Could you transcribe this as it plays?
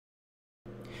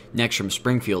Next from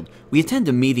Springfield, we attend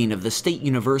a meeting of the State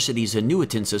University's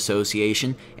Annuitants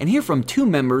Association and hear from two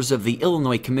members of the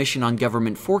Illinois Commission on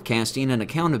Government Forecasting and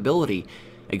Accountability.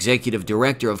 Executive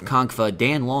Director of CONGFA,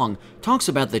 Dan Long, talks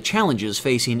about the challenges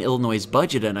facing Illinois'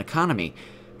 budget and economy.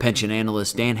 Pension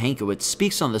analyst Dan Hankiewicz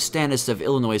speaks on the status of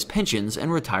Illinois' pensions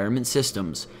and retirement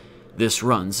systems. This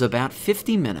runs about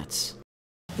 50 minutes.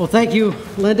 Well, thank you,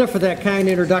 Linda, for that kind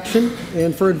introduction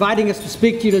and for inviting us to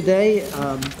speak to you today.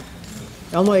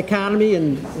 Illinois economy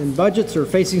and budgets are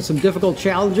facing some difficult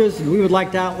challenges, and we would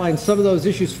like to outline some of those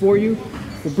issues for you.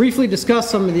 We'll briefly discuss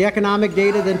some of the economic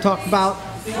data, then talk about...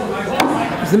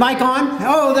 Is the mic on?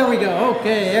 Oh, there we go.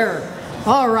 Okay, error.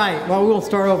 All right, well, we won't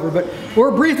start over, but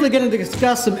we're briefly going to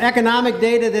discuss some economic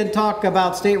data, then talk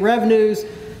about state revenues,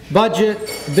 budget,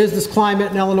 business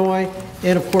climate in Illinois,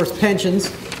 and of course pensions.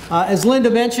 As Linda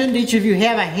mentioned, each of you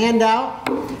have a handout.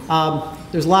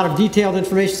 There's a lot of detailed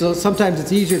information, so sometimes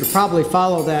it's easier to probably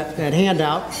follow that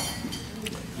handout.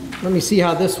 Let me see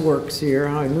how this works here,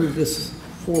 how I move this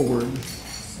forward.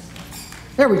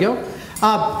 There we go.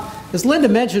 As Linda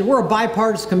mentioned, we're a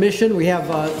bipartisan commission. We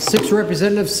have 6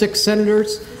 representatives, 6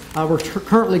 senators. We're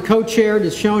currently co-chaired,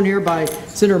 as shown here, by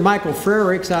Senator Michael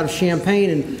Frerichs out of Champaign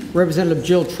and Representative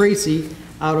Jill Tracy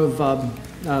out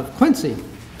of Quincy.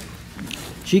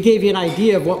 She gave you an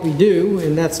idea of what we do,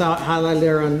 and that's highlighted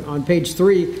there on page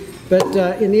 3. But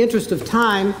in the interest of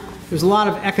time, there's a lot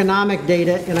of economic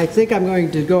data, and I think I'm going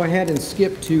to go ahead and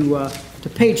skip to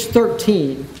page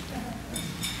 13,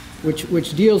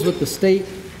 which deals with the state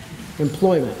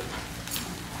employment.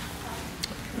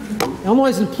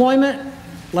 Illinois' employment,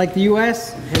 like the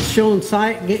U.S.,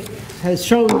 has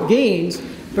shown gains,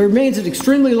 but remains at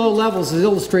extremely low levels, as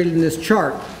illustrated in this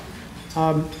chart.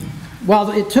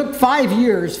 While it took 5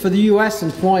 years for the U.S.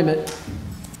 employment,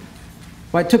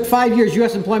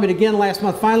 U.S. employment again last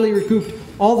month finally recouped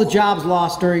all the jobs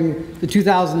lost during the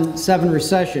 2007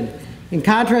 recession. In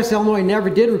contrast, Illinois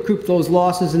never did recoup those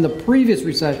losses in the previous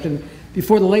recession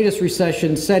before the latest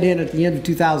recession set in at the end of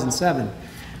 2007.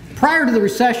 Prior to the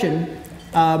recession,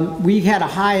 we had a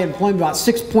high employment, about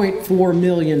 6.4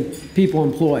 million people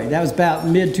employed. That was about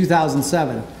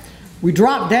mid-2007. We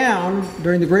dropped down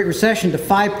during the Great Recession to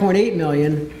 5.8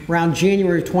 million around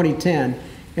January 2010,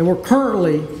 and we're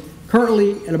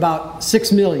currently at about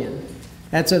 6 million.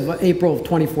 That's of April of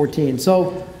 2014.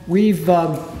 So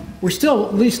we're still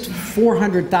at least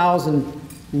 400,000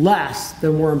 less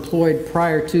than were employed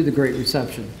prior to the Great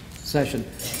Recession.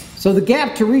 So the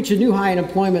gap to reach a new high in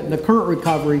employment in the current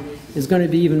recovery is going to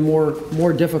be even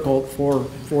more difficult for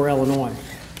Illinois.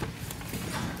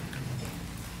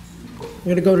 I'm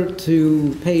going to go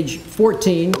to page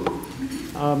 14.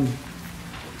 I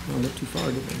went too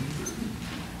far, did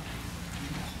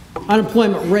I?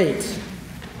 Unemployment rates.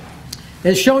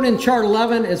 As shown in chart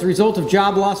 11, as a result of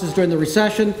job losses during the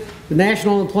recession, the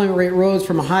national unemployment rate rose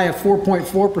from a high of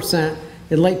 4.4%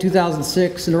 in late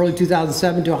 2006 and early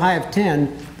 2007 to a high of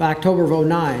 10 by October of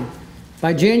 2009.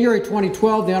 By January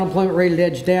 2012, the unemployment rate had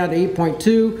edged down to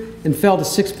 8.2 and fell to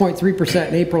 6.3%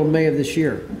 in April and May of this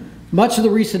year. Much of the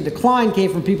recent decline came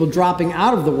from people dropping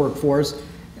out of the workforce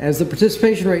as the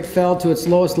participation rate fell to its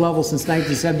lowest level since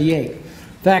 1978. In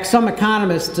fact, some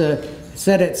economists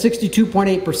said at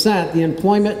 62.8%, the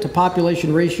employment to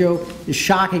population ratio is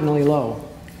shockingly low.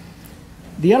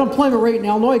 The unemployment rate in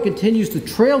Illinois continues to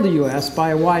trail the U.S. by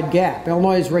a wide gap.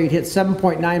 Illinois' rate hit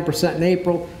 7.9% in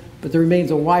April, but there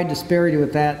remains a wide disparity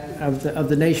with that of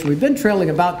the nation. We've been trailing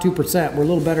about 2%. We're a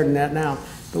little better than that now,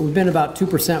 but we've been about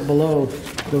 2% below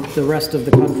the rest of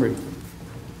the country.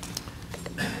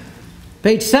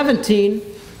 Page 17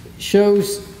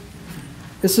 shows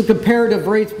this is comparative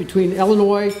rates between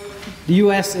Illinois, the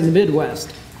U.S., and the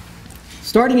Midwest.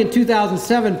 Starting in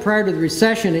 2007, prior to the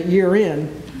recession at year end,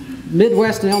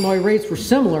 Midwest and Illinois rates were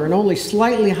similar and only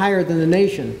slightly higher than the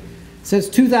nation. Since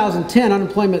 2010,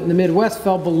 unemployment in the Midwest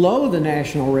fell below the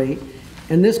national rate,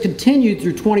 and this continued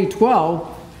through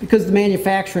 2012 because the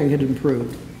manufacturing had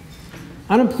improved.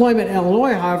 Unemployment in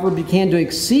Illinois, however, began to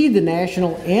exceed the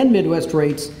national and Midwest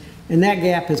rates, and that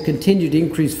gap has continued to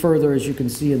increase further, as you can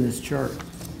see in this chart.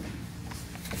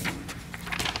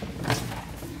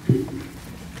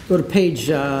 Go to page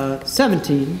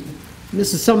 17.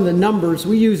 This is some of the numbers.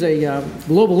 We use a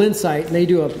Global Insight, and they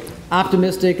do an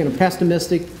optimistic and a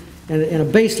pessimistic and a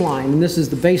baseline, and this is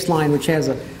the baseline, which has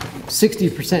a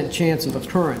 60% chance of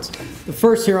occurrence. The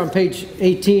first here on page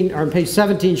 18 or on page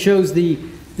 17 shows the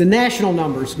national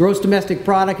numbers. Gross domestic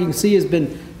product, you can see, has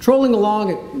been trolling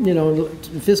along at,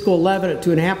 fiscal 11 at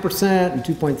 2.5% and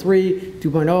 2.3, 2.0,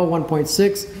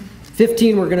 1.6.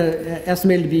 15, we're going to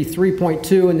estimate it to be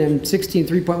 3.2, and then 16,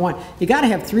 3.1. You got to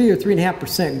have 3 or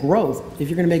 3.5% growth if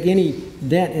you're going to make any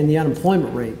dent in the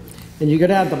unemployment rate. And you go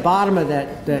down at the bottom of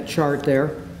that chart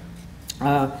there.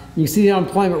 You see the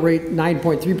unemployment rate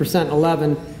 9.3% in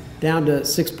 11, down to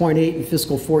 6.8 in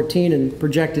fiscal 14, and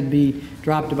projected to be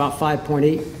dropped to about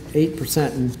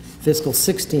 5.8% in fiscal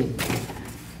 16.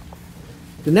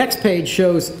 The next page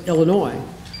shows Illinois,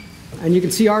 and you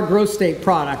can see our gross state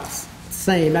products.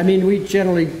 Same. I mean, we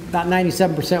generally, about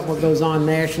 97% what goes on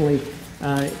nationally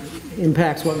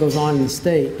impacts what goes on in the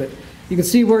state. But you can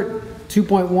see we're at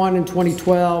 2.1 in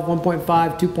 2012, 1.5,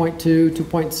 2.2,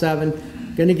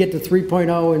 2.7, going to get to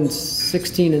 3.0 in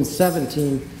 16 and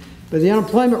 17. But the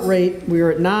unemployment rate, we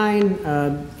were at 9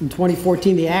 in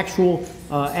 2014. The actual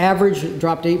average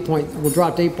dropped 8.3,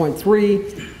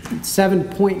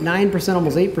 7.9%,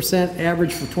 almost 8%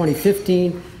 average for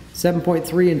 2015.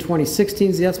 7.3 in 2016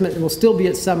 is the estimate, and we'll still be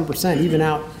at 7% even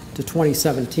out to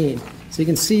 2017. So you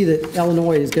can see that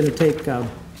Illinois is going to take, it's going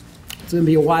to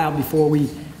be a while before we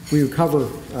recover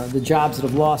the jobs that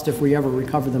have lost, if we ever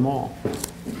recover them all.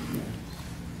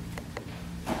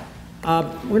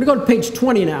 We're going to go to page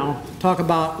 20 now, talk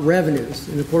about revenues.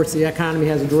 And of course, the economy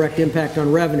has a direct impact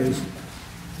on revenues.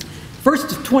 First,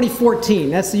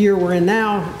 2014, that's the year we're in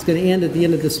now. It's going to end at the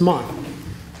end of this month.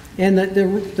 And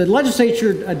the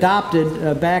legislature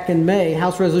adopted back in May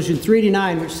House Resolution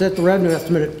 389, which set the revenue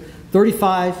estimate at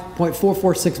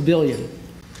 $35.446 billion.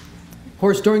 Of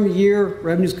course, during the year,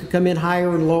 revenues could come in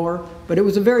higher and lower, but it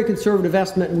was a very conservative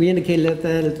estimate, and we indicated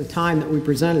that at the time that we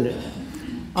presented it.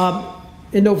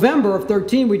 In November of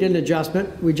 13, we did an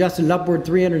adjustment. We adjusted it upward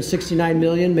 $369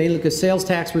 million, mainly because sales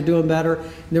tax were doing better,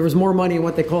 and there was more money in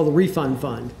what they call the refund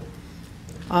fund.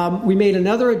 We made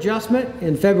another adjustment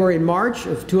in February and March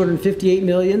of $258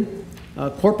 million.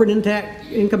 Corporate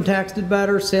income tax did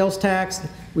better, sales tax,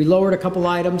 we lowered a couple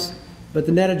items, but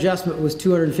the net adjustment was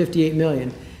 $258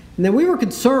 million. And then we were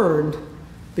concerned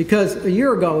because a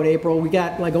year ago in April, we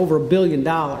got like over $1 billion,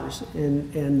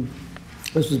 and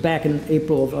this was back in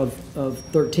April of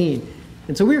 13.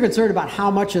 And so we were concerned about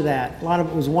how much of that, a lot of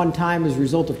it was one time as a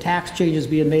result of tax changes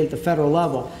being made at the federal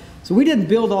level. So we didn't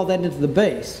build all that into the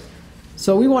base.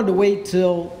 So we wanted to wait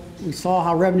till we saw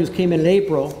how revenues came in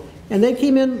April, and they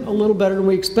came in a little better than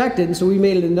we expected, and so we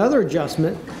made another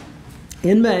adjustment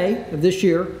in May of this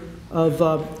year of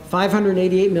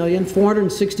 $588 million,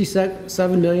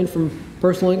 $467 million from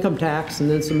personal income tax, and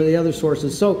then some of the other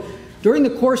sources. So during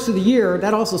the course of the year,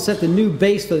 that also set the new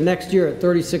base for the next year at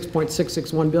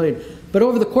 $36.661 billion. But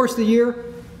over the course of the year,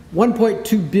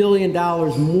 $1.2 billion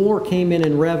more came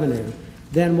in revenue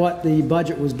than what the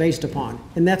budget was based upon.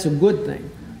 And that's a good thing,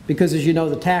 because as you know,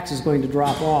 the tax is going to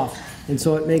drop off, and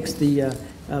so it makes the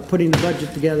putting the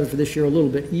budget together for this year a little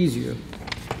bit easier.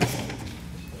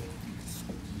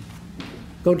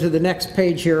 Go to the next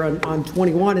page here on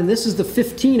 21, and this is the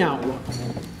 15 outlook.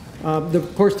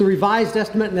 Of course, the revised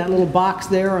estimate in that little box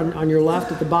there on your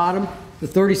left at the bottom, the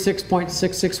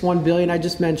 $36.661 billion I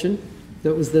just mentioned,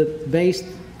 that was the base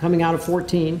coming out of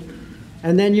 14.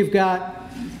 And then you've got,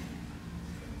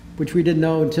 which we didn't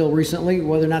know until recently,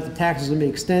 whether or not the tax was going to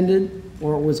be extended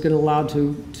or it was going to allow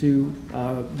to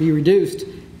be reduced.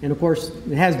 And of course,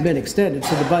 it has been extended,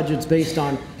 so the budget's based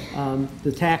on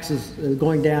the taxes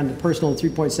going down to personal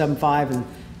 3.75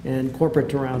 and corporate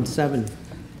to around 7.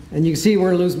 And you can see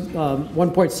we're going to lose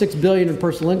 $1.6 billion in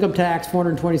personal income tax,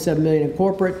 $427 million in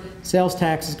corporate. Sales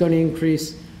tax is going to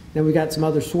increase. Then we got some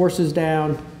other sources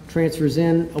down. Transfers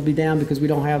in will be down because we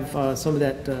don't have some of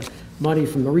that money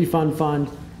from the refund fund.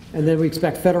 And then we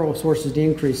expect federal sources to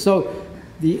increase. So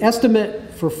the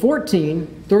estimate for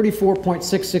 14,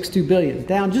 $34.662 billion,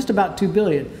 down just about $2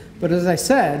 billion. But as I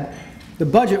said, the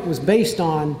budget was based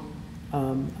on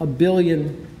 $1.2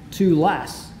 billion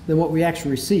less than what we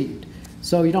actually received.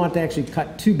 So you don't have to actually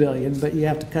cut $2 billion, but you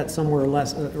have to cut somewhere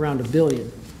less, around $1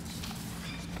 billion.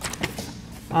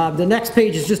 The next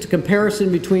page is just a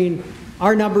comparison between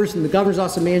our numbers and the Governor's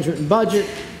Office of Management and Budget.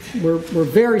 We're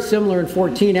very similar in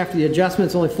 14 after the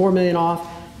adjustments, only $4 million off.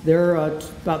 They're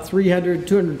about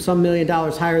 $200 some million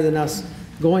higher than us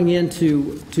going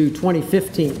into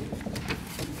 2015.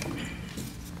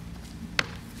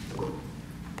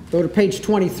 Go to page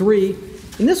 23,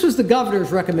 and this was the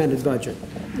Governor's recommended budget.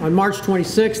 On March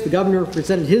 26th, the Governor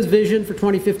presented his vision for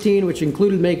 2015, which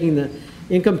included making the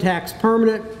income tax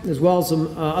permanent, as well as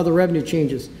some other revenue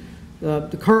changes.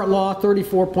 The current law,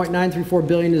 $34.934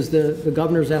 billion, is the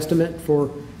Governor's estimate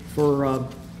for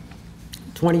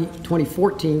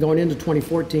 2014, going into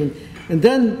 2014. And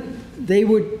then they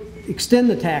would extend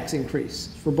the tax increase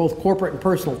for both corporate and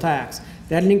personal tax.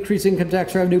 That would increase income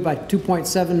tax revenue by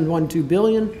 $2.712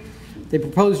 billion. They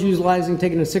proposed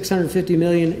taking the $650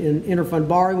 million in interfund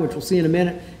borrowing, which we'll see in a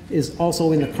minute, is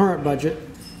also in the current budget.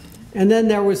 And then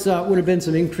there was would have been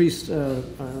some increased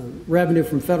revenue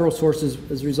from federal sources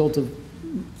as a result of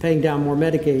paying down more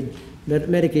Medicaid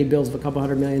bills of a couple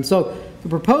 $100 million. So the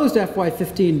proposed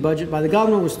FY15 budget by the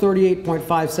governor was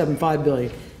 $38.575 billion.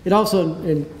 It also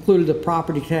included a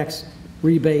property tax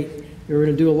rebate. They were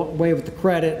going to do away with the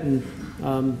credit and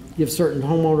give certain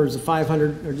homeowners a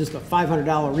 $500 or just a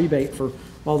 $500 rebate for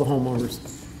all the homeowners.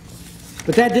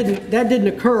 But that didn't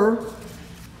occur.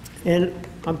 And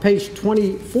on page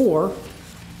 24,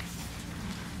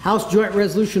 House Joint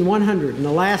Resolution 100. In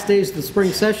the last days of the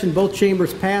spring session, both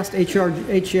chambers passed HR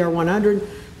 100.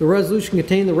 The resolution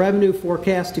contained the revenue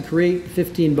forecast to create the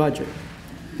 15 budget.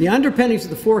 The underpinnings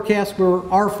of the forecast were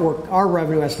our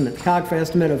revenue estimate, the COGFA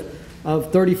estimate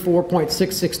of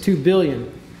 $34.662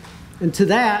 billion. And to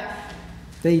that,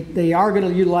 they are going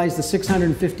to utilize the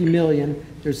 $650 million.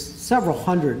 There's several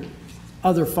hundred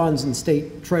other funds in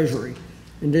state treasury,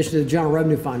 in addition to the general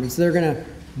revenue fund. And so they're going to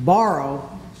borrow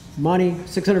money,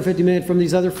 $650 million from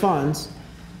these other funds,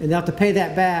 and they'll have to pay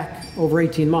that back over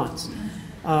 18 months.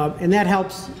 And that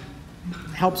helps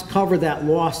cover that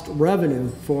lost revenue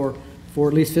for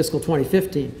at least fiscal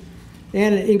 2015.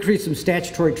 And it increased some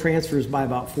statutory transfers by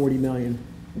about $40 million.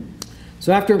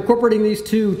 So after incorporating these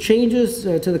two changes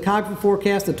to the COGFA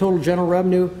forecast, the total general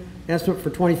revenue estimate for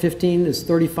 2015 is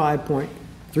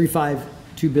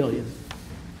 $35.352 billion.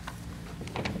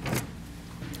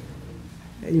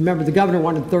 And you remember the governor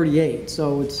wanted 38,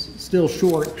 so it's still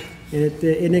short, and it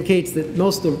indicates that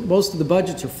most of the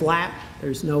budgets are flat.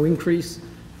 There's no increase.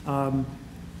 The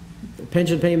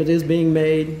pension payment is being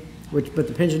made, but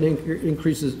the pension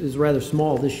increase is rather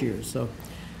small this year. So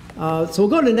we'll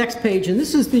go to the next page, and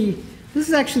this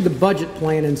is actually the budget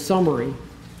plan in summary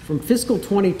from fiscal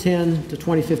 2010 to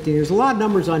 2015. There's a lot of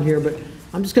numbers on here, but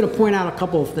I'm just going to point out a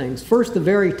couple of things. First, the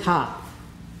very top,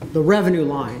 the revenue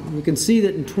line. You can see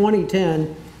that in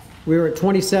 2010 we were at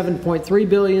 $27.3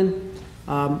 billion.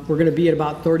 We're going to be at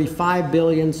about $35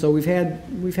 billion. So we've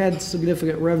had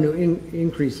significant revenue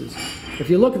increases. If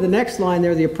you look at the next line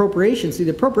there, the appropriations. See, the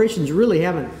appropriations really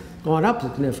haven't gone up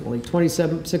significantly.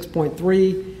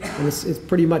 26.3, and it's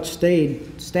pretty much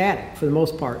stayed static for the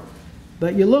most part.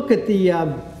 But you look at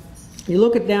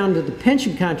down to the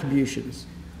pension contributions,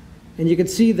 and you can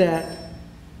see that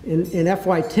in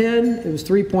FY10 it was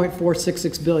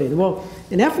 $3.466 billion. Well,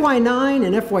 in FY9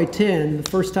 and FY10, the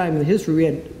first time in the history, we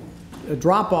had a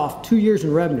drop off 2 years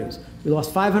in revenues. We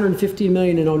lost $515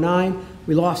 million in 2009.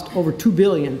 We lost over $2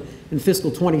 billion in fiscal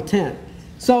 2010.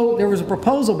 So there was a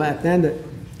proposal back then that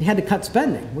you had to cut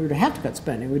spending. We would have to cut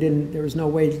spending. There was no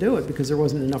way to do it because there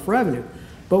wasn't enough revenue.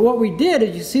 But what we did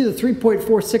is, you see the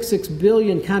 $3.466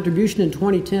 billion contribution in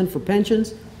 2010 for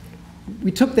pensions.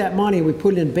 We took that money and we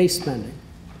put it in base spending.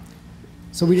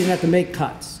 So we didn't have to make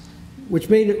cuts, which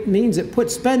means it put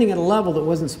spending at a level that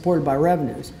wasn't supported by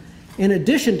revenues. In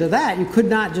addition to that, you could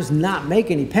not just not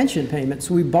make any pension payments,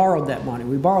 so we borrowed that money.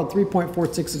 We borrowed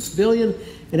 $3.466 billion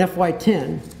in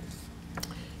FY10.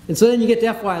 And so then you get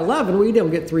to FY11, we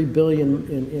don't get $3 billion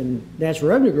in natural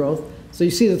revenue growth. So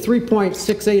you see the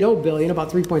 $3.680 billion, about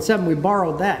 3.7, we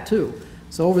borrowed that too.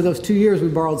 So over those 2 years, we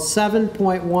borrowed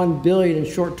 $7.1 billion in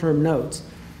short-term notes,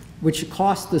 which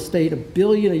cost the state $1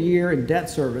 billion a year in debt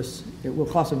service. It will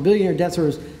cost $1 billion in debt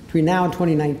service between now and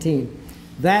 2019.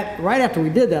 That, right after we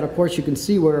did that, of course, you can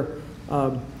see where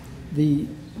the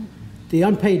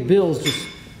unpaid bills just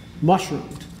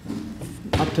mushroomed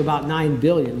up to about $9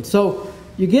 billion. So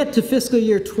you get to fiscal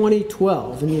year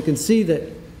 2012, and you can see that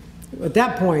at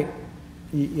that point,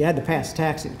 you had to pass a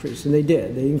tax increase, and they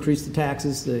did. They increased the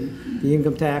taxes, the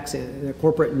income tax, the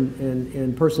corporate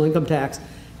and personal income tax.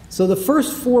 So the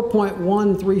first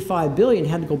 $4.135 billion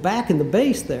had to go back in the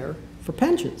base there for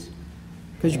pensions,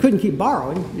 because you couldn't keep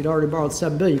borrowing. You'd already borrowed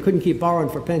 $7 billion. You couldn't keep borrowing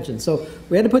for pensions. So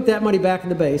we had to put that money back in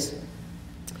the base.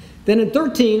 Then in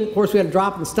 2013, of course, we had a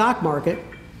drop in the stock market,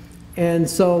 and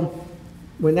so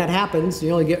when that happens,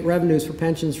 you only get revenues for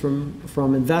pensions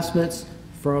from investments,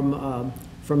 from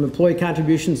employee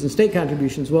contributions and state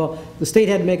contributions. Well, the state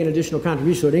had to make an additional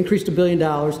contribution, so it increased $1 billion.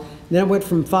 And then it went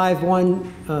from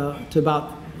 5.1 to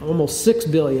about almost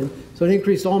 $6 billion. So it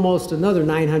increased almost another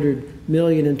 $900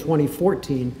 million in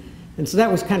 2014. And so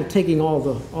that was kind of taking all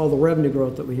the revenue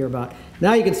growth that we hear about.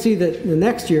 Now you can see that in the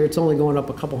next year it's only going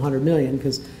up a couple $100 million,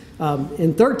 because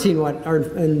in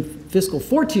fiscal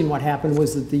 14, what happened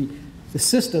was that the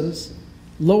systems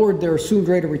lowered their assumed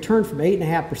rate of return from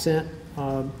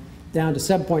 8.5% down to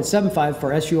 7.75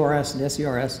 for SURS and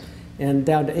SERS, and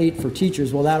down to 8 for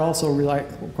teachers. Well, that also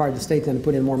required the state then to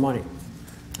put in more money.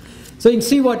 So you can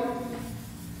see what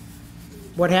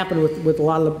what happened with a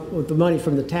lot of with the money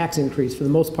from the tax increase. For the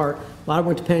most part, a lot of it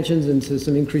went to pensions and to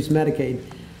some increased Medicaid.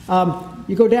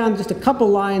 You go down just a couple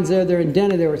lines there, they're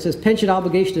indented there. It says pension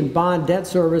obligation and bond debt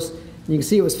service. And you can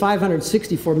see it was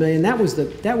 $564 million. That was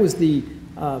the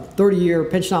 30-year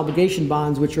pension obligation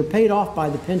bonds, which are paid off by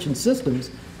the pension systems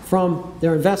from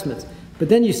their investments. But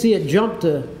then you see it jump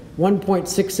to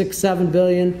 $1.667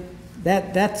 billion.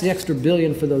 That's the extra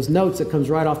billion for those notes that comes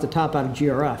right off the top out of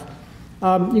GRF.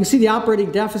 You can see the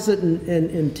operating deficit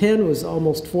in 10 was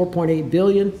almost $4.8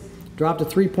 billion, dropped to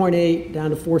 3.8, down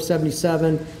to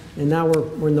 477, and now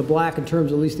we're in the black in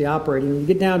terms of at least the operating. You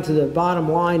get down to the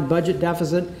bottom line, budget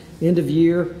deficit, end of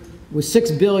year, was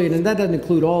 $6 billion, and that doesn't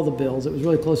include all the bills. It was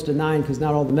really close to 9 because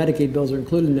not all the Medicaid bills are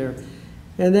included in there.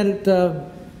 And then it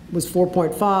was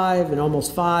 4.5 and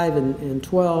almost 5 and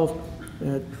 12,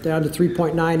 down to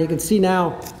 3.9. You can see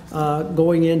now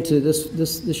going into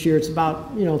this year, it's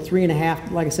about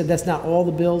 3.5. Like I said, that's not all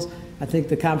the bills. I think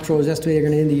the comptroller is estimating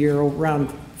they're going to end the year around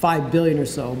 $5 billion or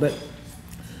so. But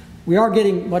we are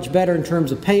getting much better in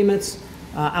terms of payments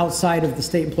outside of the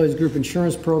State Employees Group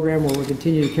Insurance Program, where we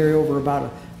continue to carry over about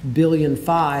 $1.5 billion,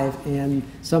 and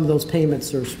some of those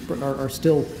payments are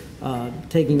still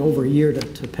taking over a year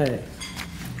to pay.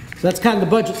 So that's kind of the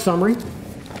budget summary.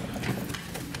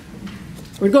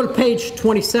 We're going to go to page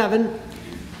 27.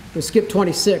 We'll skip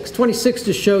 26. 26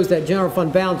 just shows that general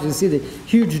fund balance. You can see the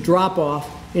huge drop off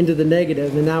into the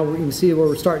negative, and now you can see where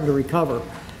we're starting to recover.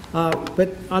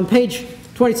 But on page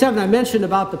 27, I mentioned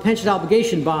about the pension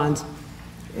obligation bonds,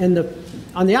 and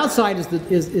on the outside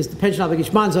is the pension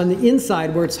obligation bonds. On the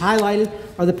inside, where it's highlighted,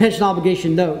 are the pension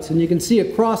obligation notes, and you can see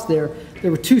across there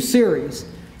were two series.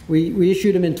 We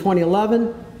issued them in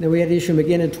 2011, then we had to issue them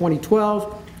again in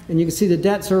 2012, and you can see the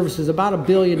debt service is about $1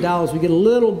 billion. We get a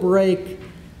little break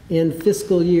in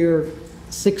fiscal year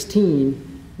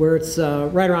 16, where it's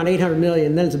right around $800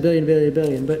 million, then it's $1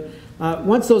 billion. But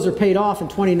once those are paid off in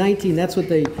 2019, that's what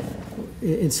they,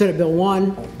 in Senate Bill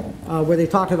 1, where they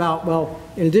talked about, well,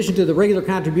 in addition to the regular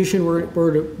contribution, we're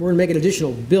going to make an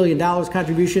additional $1 billion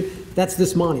contribution. That's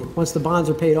this money, once the bonds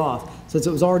are paid off. Since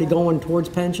it was already going towards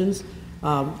pensions,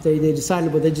 they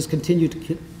decided, well, they just continue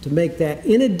to make that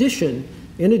in addition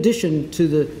to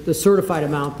the certified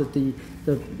amount that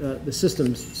the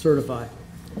systems certify.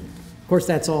 Of course,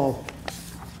 that's all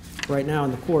right now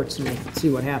in the courts, and we'll see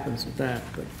what happens with that.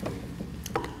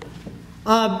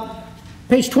 But,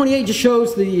 page 28 just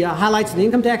shows the highlights of the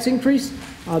income tax increase.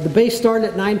 The base started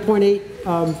at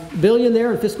 $9.8 billion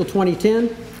there in fiscal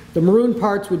 2010. The maroon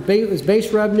parts is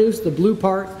base revenues. The blue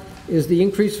part is the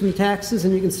increase from taxes,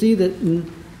 and you can see that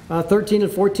in 13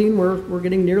 and 14 we're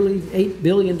getting nearly $8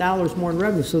 billion more in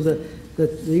revenue. So the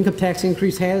income tax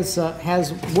increase has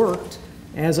worked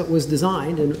as it was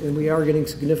designed, and we are getting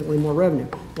significantly more revenue.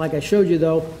 Like I showed you,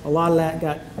 though, a lot of that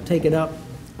got taken up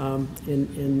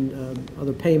in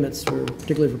other payments,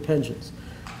 particularly for pensions.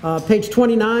 Page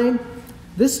 29,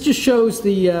 this just shows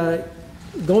the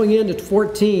going into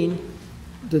 14,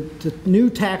 the new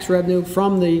tax revenue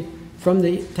from the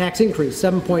tax increase,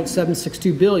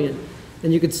 $7.762 billion,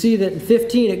 and you can see that in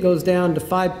 15 it goes down to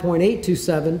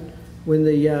 5.827 when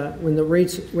the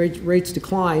rates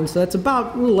decline. So that's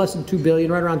about a little less than $2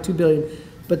 billion, right around $2 billion.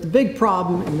 But the big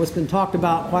problem, and what's been talked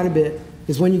about quite a bit,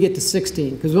 is when you get to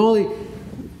 16, because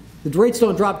the rates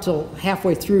don't drop till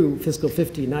halfway through fiscal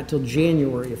 15, not till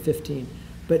January of 15.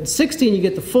 But in 16, you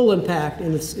get the full impact,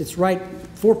 and it's right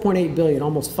 4.8 billion,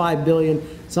 almost 5 billion.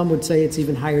 Some would say it's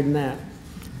even higher than that.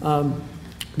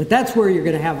 But that's where you're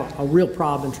going to have a real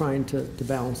problem trying to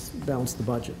balance the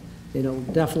budget.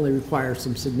 Definitely require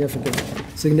some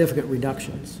significant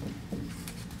reductions.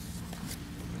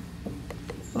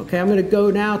 Okay, I'm going to go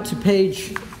now to page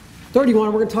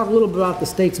 31. We're going to talk a little bit about the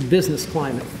state's business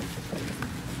climate.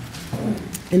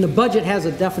 And the budget has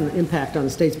a definite impact on the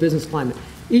state's business climate.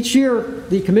 Each year,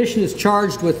 the commission is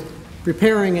charged with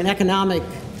preparing an economic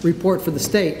report for the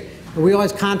state, and we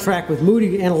always contract with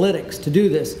Moody Analytics to do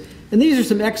this. And these are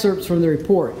some excerpts from the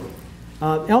report.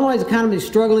 Illinois' economy is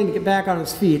struggling to get back on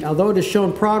its feet. Although it has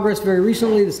shown progress very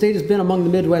recently, the state has been among the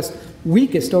Midwest's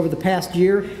weakest over the past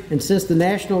year and since the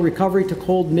national recovery took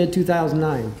hold in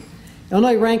mid-2009.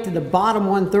 Illinois ranked in the bottom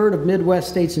one-third of Midwest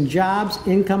states in jobs,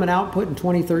 income, and output in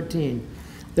 2013.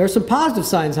 There are some positive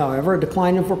signs, however. A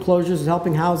decline in foreclosures is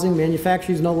helping housing,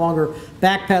 manufacturing is no longer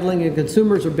backpedaling, and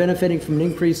consumers are benefiting from an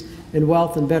increase in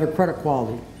wealth and better credit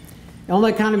quality.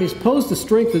 Illinois economy is posed to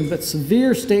strengthen, but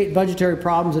severe state budgetary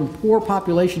problems and poor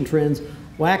population trends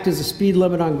will act as a speed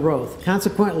limit on growth.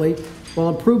 Consequently, while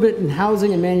improvement in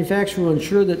housing and manufacturing will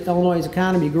ensure that Illinois'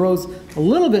 economy grows a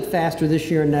little bit faster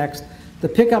this year and next, The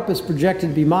pickup is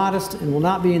projected to be modest and will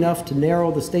not be enough to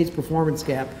narrow the state's performance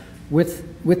gap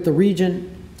with the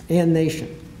region and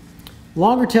nation.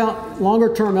 Longer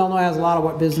term, Illinois has a lot of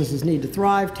what businesses need to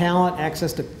thrive: talent,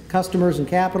 access to customers and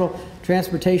capital,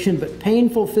 transportation, but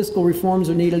painful fiscal reforms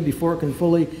are needed before it can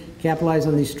fully capitalize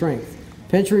on these strengths.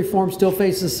 Pension reform still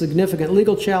faces a significant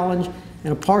legal challenge,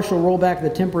 and a partial rollback of the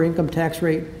temporary income tax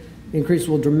rate increase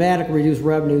will dramatically reduce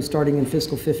revenue starting in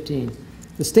fiscal 15.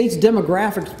 The state's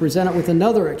demographics present it with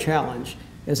another challenge,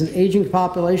 as an aging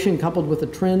population coupled with a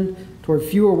trend toward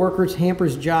fewer workers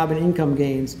hampers job and income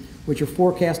gains, which are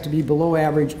forecast to be below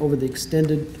average over the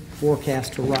extended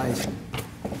forecast horizon.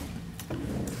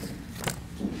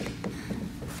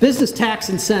 Business tax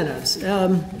incentives.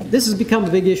 This has become a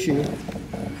big issue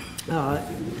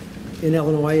in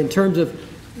Illinois in terms of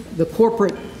the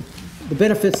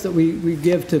benefits that we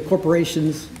give to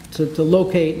corporations to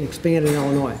locate and expand in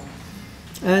Illinois.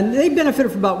 And they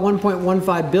benefited from about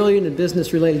 $1.15 billion in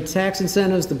business-related tax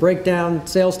incentives. The breakdown: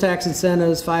 sales tax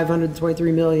incentives,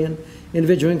 $523 million;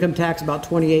 individual income tax, about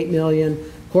 $28 million;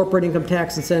 corporate income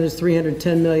tax incentives,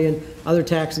 $310 million; other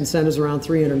tax incentives, around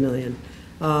 $300 million.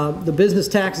 The business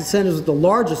tax incentives with the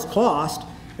largest cost: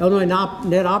 Illinois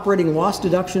net operating loss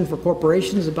deduction for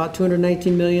corporations, about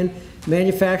 $219 million;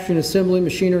 manufacturing, assembly,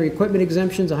 machinery, equipment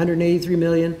exemptions, $183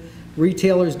 million;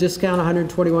 retailers discount,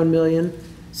 $121 million;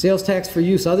 sales tax for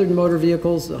use other than motor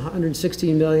vehicles,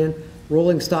 $116 million;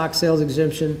 rolling stock sales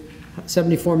exemption,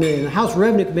 $74 million. The House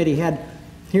Revenue Committee had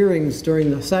hearings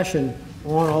during the session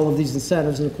on all of these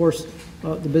incentives, and of course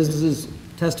the businesses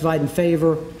testified in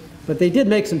favor, but they did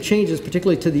make some changes,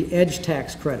 particularly to the edge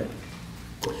tax credit.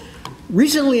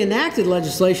 Recently enacted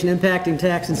legislation impacting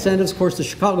tax incentives: of course, the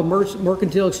Chicago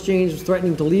Mercantile Exchange was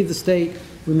threatening to leave the state.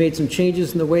 We made some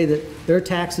changes in the way that their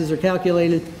taxes are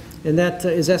calculated, and that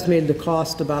is estimated to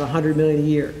cost about $100 million a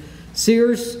year.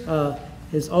 Sears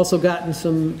has also gotten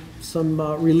some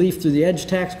relief through the edge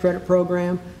tax credit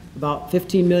program, about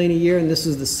 $15 million a year, and this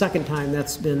is the second time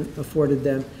that's been afforded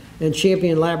them. And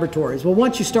Champion Laboratories. Well,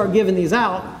 once you start giving these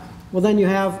out, well, then you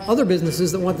have other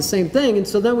businesses that want the same thing, and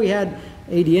so then we had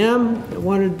ADM that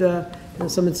wanted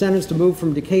some incentives to move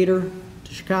from Decatur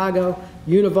to Chicago,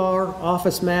 Univar,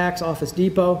 Office Max, Office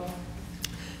Depot.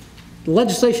 The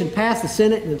legislation passed the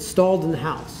Senate and it's stalled in the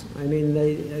House. I mean,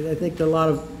 I think that a lot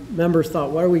of members thought,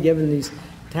 why are we giving these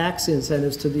tax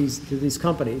incentives to these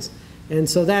companies? And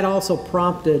so that also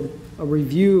prompted a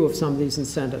review of some of these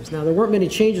incentives. Now, there weren't many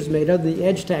changes made other than the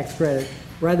edge tax credit.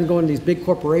 Rather than going to these big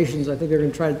corporations, I think they're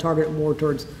going to try to target it more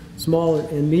towards small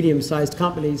and medium-sized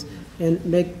companies and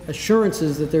make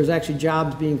assurances that there's actually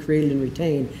jobs being created and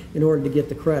retained in order to get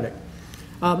the credit.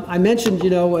 I mentioned,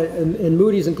 and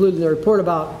Moody's included in the report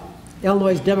about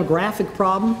Illinois' demographic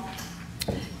problem,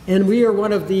 and we are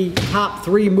one of the top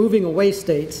 3 moving away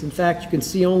states. In fact, you can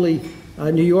see only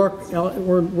New York,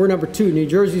 we're number 2. New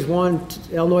Jersey's 1,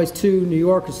 Illinois is 2, New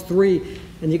York is 3,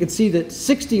 and you can see that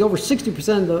over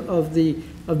 60% of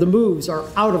the moves are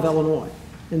out of Illinois.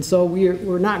 And so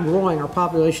we're not growing, our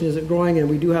population isn't growing, and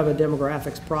we do have a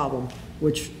demographics problem,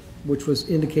 which was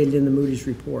indicated in the Moody's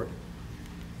report.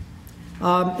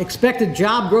 Expected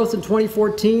job growth in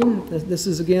 2014. This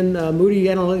is again Moody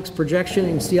Analytics projection.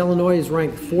 You can see Illinois is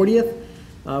ranked 40th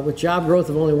with job growth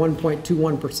of only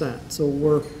 1.21%. So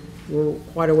we're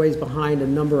quite a ways behind a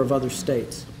number of other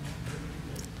states.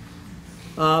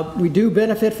 We do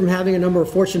benefit from having a number of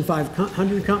Fortune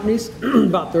 500 companies,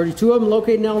 about 32 of them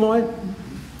located in Illinois.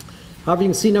 However, you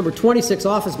can see number 26,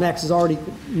 Office Max, has already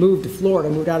moved to Florida,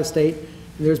 moved out of state.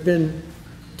 And there's been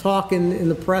talk in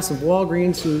the press of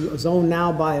Walgreens, who is owned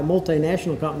now by a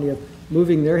multinational company, of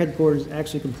moving their headquarters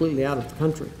actually completely out of the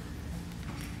country.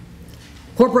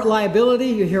 Corporate liability,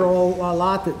 you hear a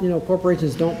lot that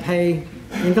corporations don't pay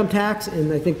income tax,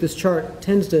 and I think this chart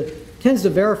tends to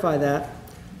verify that.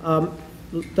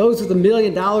 Those with $1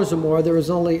 million or more, there was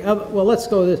only, well, let's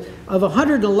go with this. Of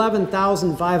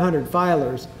 111,500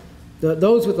 filers,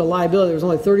 those with the liability, there was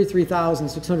only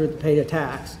 33,600 that paid a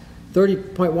tax,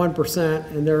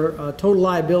 30.1%, and their total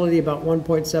liability about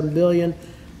 $1.7 billion,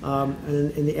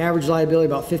 and the average liability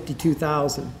about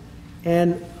 52,000.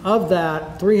 And of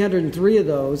that, 303 of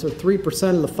those, or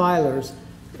 3% of the filers,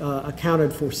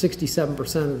 accounted for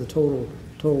 67% of the total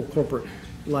corporate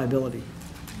liability.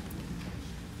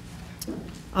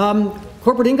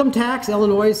 Corporate income tax,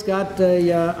 Illinois got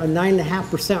a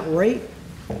 9.5% rate.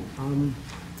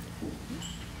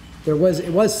 It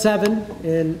was 7,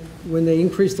 and when they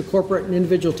increased the corporate and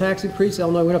individual tax increase,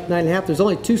 Illinois went up 9.5. There's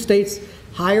only 2 states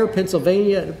higher,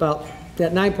 Pennsylvania at about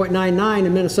at 9.99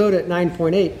 and Minnesota at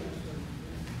 9.8.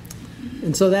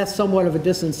 And so that's somewhat of a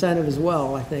disincentive as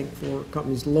well, I think, for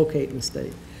companies to locate in the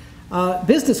state.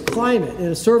 Business climate. In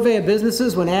a survey of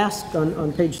businesses, when asked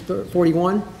on page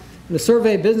 41, in a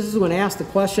survey of businesses, when asked the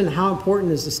question, how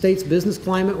important is the state's business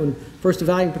climate when first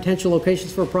evaluating potential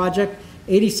locations for a project,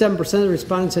 87% of the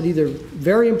respondents said either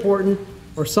very important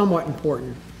or somewhat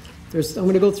important. I'm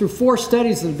going to go through 4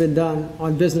 studies that have been done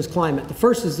on business climate. The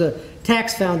first is the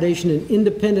Tax Foundation, an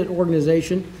independent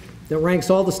organization that ranks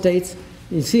all the states.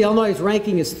 You see Illinois'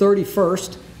 ranking is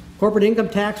 31st. Corporate income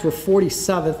tax, we're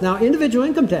 47th. Now, individual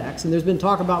income tax, and there's been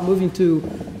talk about moving to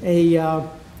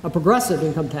a progressive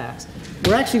income tax.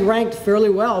 We're actually ranked fairly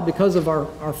well because of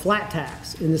our flat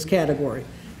tax in this category.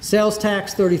 Sales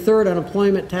tax, 33rd.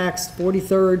 Unemployment tax,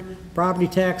 43rd. Property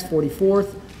tax,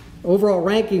 44th. Overall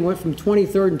ranking went from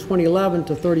 23rd in 2011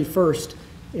 to 31st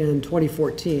in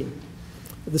 2014.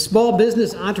 The Small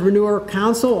Business Entrepreneur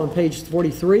Council on page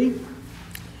 43,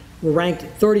 we're ranked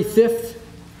 35th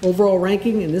overall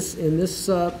ranking in this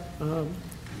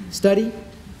study.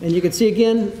 And you can see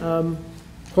again,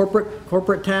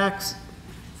 corporate tax,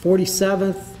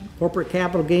 47th, corporate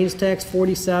capital gains tax,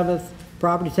 47th,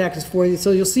 property tax is 40th.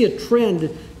 So you'll see a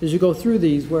trend as you go through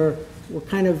these where we're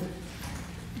kind of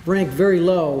ranked very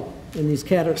low in these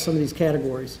some of these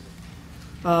categories.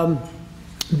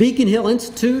 Beacon Hill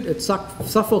Institute at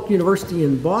Suffolk University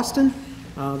in Boston,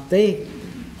 they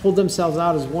hold themselves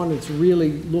out as one that's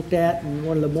really looked at and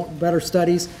one of the better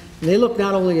studies. And they look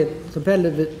not only at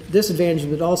competitive disadvantages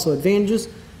but also advantages.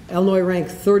 Illinois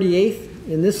ranked 38th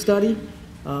in this study.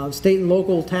 State and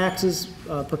local taxes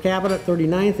per capita,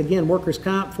 39th. Again, workers'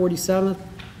 comp, 47th.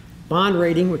 Bond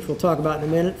rating, which we'll talk about in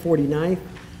a minute, 49th.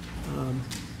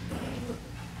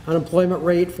 Unemployment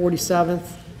rate, 47th.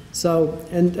 So,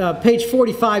 and page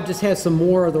 45 just has some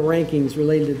more of the rankings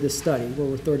related to this study, where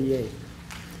we're 38th.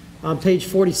 On page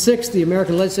 46, the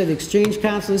American Legislative Exchange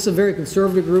Council. This is a very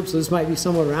conservative group, so this might be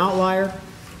somewhat of an outlier,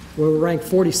 where we're ranked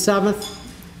 47th.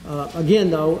 Again,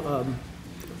 though,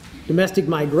 domestic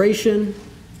migration.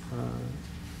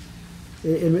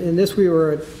 In this, we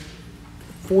were at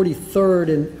 43rd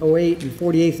in 08 and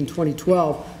 48th in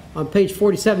 2012. On page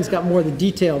 47, it's got more of the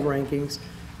detailed rankings.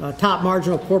 Top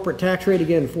marginal corporate tax rate,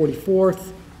 again,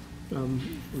 44th.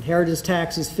 Inheritance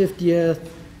taxes, 50th.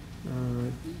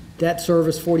 Debt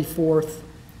service, 44th.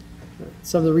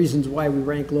 Some of the reasons why we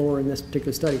rank lower in this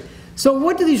particular study. So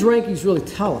what do these rankings really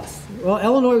tell us? Well,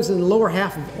 Illinois was in the lower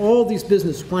half of all these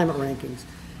business climate rankings.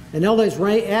 And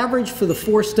Illinois' average for the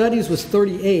 4 studies was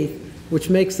 38th, which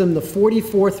makes them the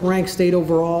 44th ranked state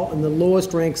overall and the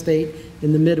lowest ranked state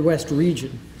in the Midwest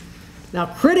region. Now,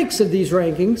 critics of these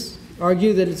rankings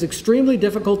argue that it's extremely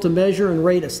difficult to measure and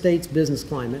rate a state's business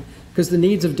climate because the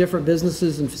needs of different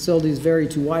businesses and facilities vary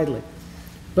too widely.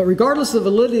 But regardless of the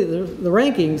validity of the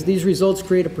rankings, these results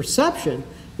create a perception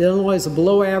that Illinois is a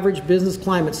below-average business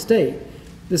climate state.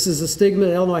 This is a stigma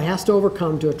that Illinois has to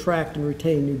overcome to attract and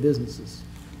retain new businesses.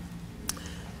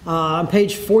 On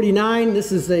page 49,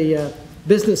 this is a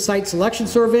business site selection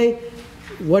survey.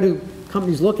 What do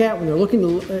companies look at when they're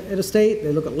looking at a state?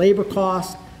 They look at labor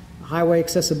costs, highway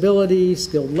accessibility,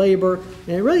 skilled labor,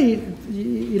 and really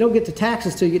you don't get to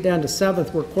taxes till you get down to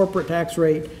 7th, where corporate tax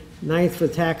rate, 9th for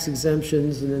tax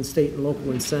exemptions, and then state and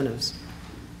local incentives.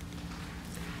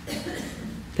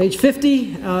 Page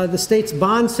 50, the state's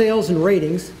bond sales and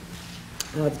ratings.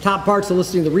 The top part's a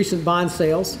listing of the recent bond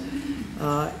sales.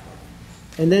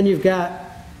 And then you've got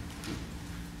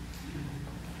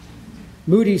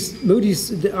Moody's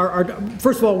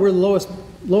first of all, we're the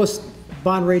lowest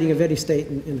bond rating of any state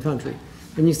in the country.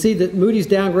 And you see that Moody's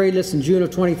downgraded us in June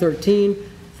of 2013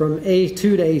 from A2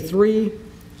 to A3.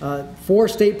 4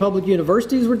 state public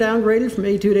universities were downgraded from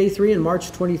A2 to A3 in March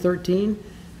 2013.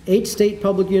 8 state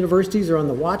public universities are on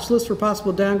the watch list for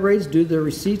possible downgrades due to their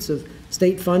receipts of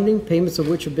state funding, payments of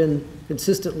which have been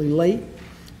consistently late.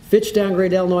 Fitch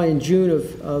downgraded Illinois in June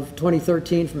of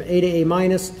 2013 from A to A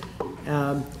minus,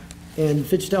 and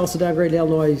Fitch also downgraded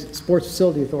Illinois Sports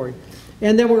Facility Authority.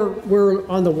 And then we're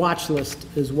on the watch list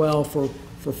as well for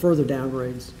further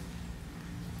downgrades.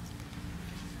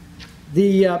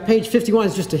 The page 51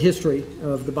 is just a history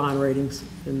of the bond ratings,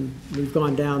 and we've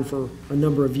gone down for a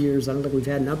number of years. I don't think we've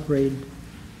had an upgrade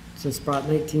since about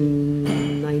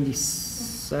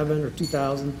 1997 or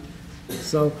 2000.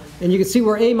 So, and you can see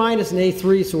we're A minus and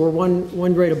A3, so we're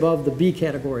one grade above the B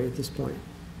category at this point.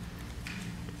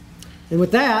 And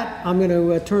with that, I'm going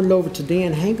to turn it over to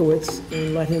Dan Hankiewicz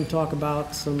and let him talk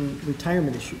about some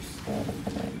retirement issues.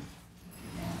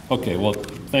 Okay, well,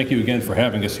 thank you again for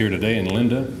having us here today, and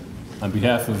Linda, on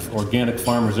behalf of organic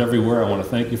farmers everywhere, I want to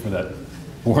thank you for that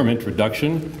warm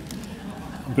introduction.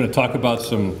 I'm going to talk about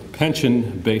some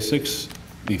pension basics,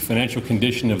 the financial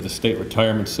condition of the state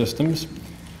retirement systems,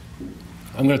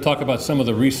 I'm going to talk about some of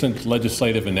the recent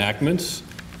legislative enactments,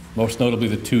 most notably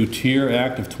the Two-Tier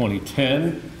Act of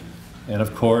 2010, and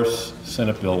of course,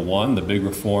 Senate Bill 1, the big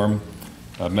reform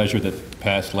measure that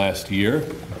passed last year.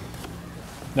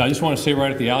 Now, I just want to say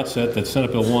right at the outset that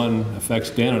Senate Bill 1 affects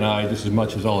Dan and I just as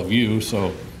much as all of you,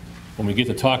 so when we get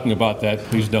to talking about that,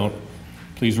 please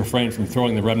refrain from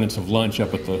throwing the remnants of lunch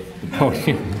up at the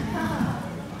podium.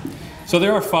 So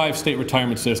there are 5 state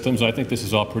retirement systems. I think this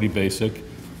is all pretty basic.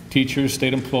 Teachers,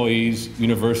 state employees,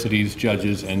 universities,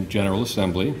 judges, and General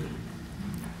Assembly.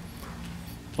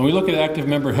 When we look at active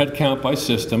member headcount by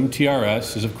system,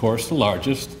 TRS is, of course, the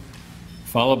largest,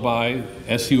 followed by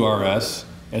SURS,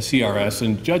 SERS,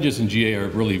 and judges and GA are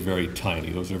really very tiny.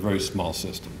 Those are very small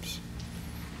systems.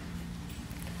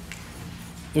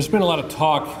 There's been a lot of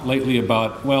talk lately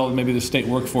about, well, maybe the state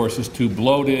workforce is too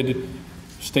bloated,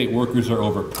 state workers are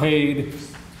overpaid.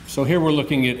 So here we're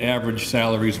looking at average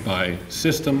salaries by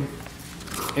system,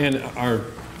 and our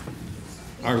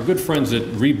good friends at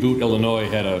Reboot Illinois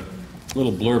had a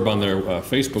little blurb on their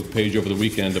Facebook page over the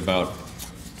weekend about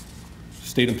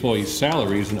state employees'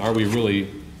 salaries and are we really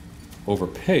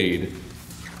overpaid.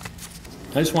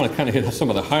 I just want to kind of hit some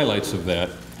of the highlights of that.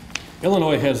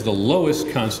 Illinois has the lowest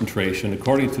concentration,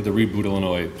 according to the Reboot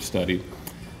Illinois study,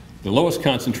 the lowest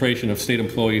concentration of state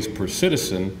employees per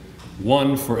citizen,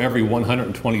 1 for every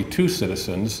 122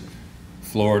 citizens.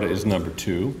 Florida is number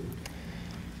 2.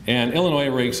 And Illinois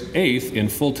ranks 8th in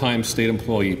full-time state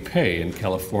employee pay, and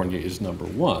California is number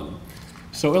 1.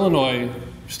 So Illinois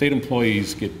state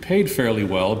employees get paid fairly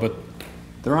well, but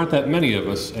there aren't that many of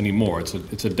us anymore.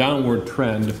 It's a downward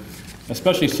trend,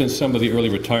 especially since some of the early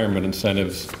retirement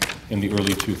incentives in the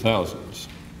early 2000s.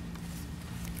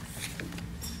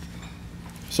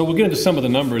 So we'll get into some of the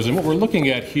numbers, and what we're looking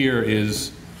at here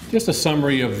is just a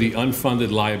summary of the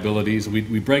unfunded liabilities.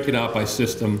 We break it out by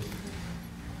system,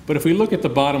 but if we look at the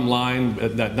bottom line,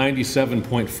 at that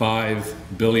 $97.5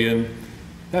 billion,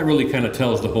 that really kind of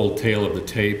tells the whole tale of the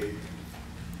tape.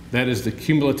 That is the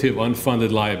cumulative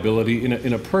unfunded liability.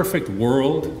 In a perfect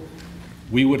world,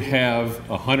 we would have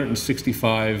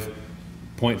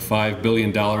 $165.5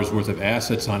 billion worth of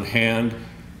assets on hand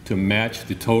to match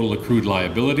the total accrued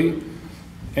liability,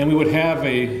 and we would have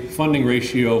a funding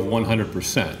ratio of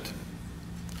 100%.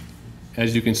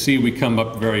 As you can see, we come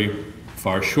up very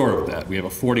far short of that. We have a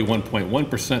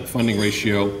 41.1% funding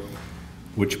ratio,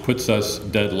 which puts us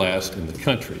dead last in the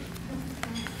country.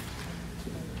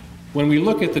 When we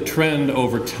look at the trend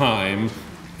over time,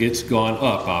 it's gone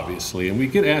up, obviously, and we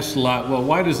get asked a lot, well,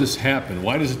 why does this happen?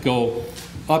 Why does it go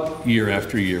up year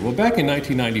after year? Well, back in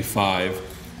 1995,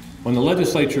 when the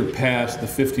legislature passed the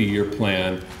 50-year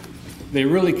plan, they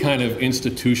really kind of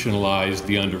institutionalized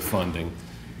the underfunding,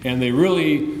 and they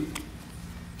really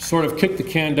sort of kicked the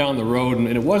can down the road, and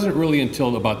it wasn't really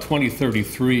until about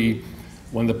 2033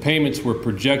 when the payments were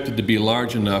projected to be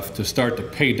large enough to start to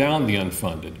pay down the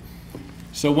unfunded.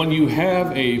 So when you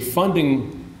have a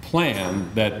funding plan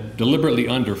that deliberately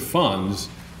underfunds,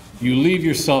 you leave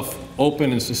yourself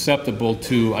open and susceptible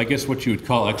to, I guess, what you would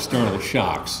call external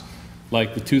shocks,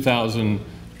 like the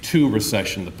 2002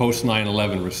 recession, the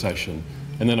post-9/11 recession,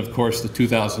 and then, of course, the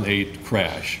 2008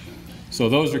 crash. So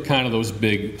those are kind of those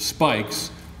big spikes,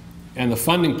 and the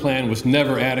funding plan was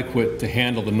never adequate to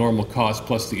handle the normal cost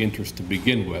plus the interest to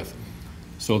begin with.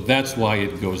 So that's why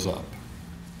it goes up.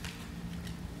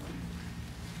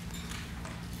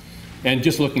 And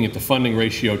just looking at the funding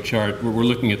ratio chart, we're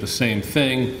looking at the same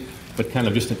thing, but kind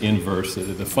of just an inverse.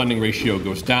 The funding ratio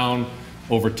goes down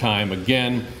over time.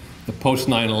 Again, the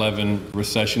post-9/11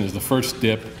 recession is the first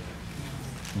dip.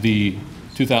 The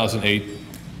 2008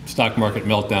 stock market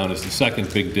meltdown is the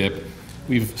second big dip.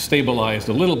 We've stabilized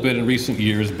a little bit in recent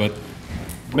years, but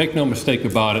make no mistake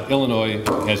about it, Illinois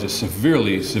has a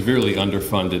severely, severely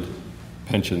underfunded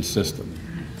pension system.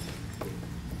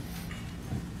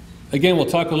 Again, we'll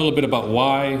talk a little bit about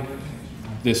why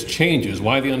this changes,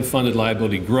 why the unfunded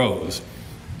liability grows.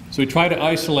 So we try to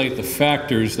isolate the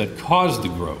factors that cause the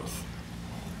growth.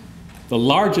 The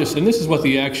largest, and this is what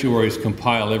the actuaries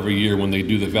compile every year when they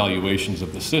do the valuations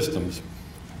of the systems,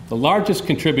 the largest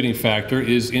contributing factor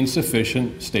is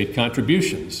insufficient state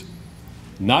contributions,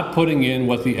 not putting in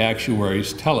what the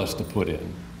actuaries tell us to put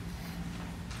in.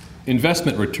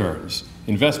 Investment returns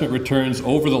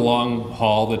over the long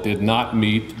haul that did not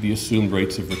meet the assumed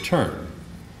rates of return.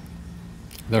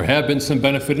 There have been some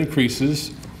benefit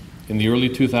increases in the early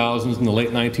 2000s and the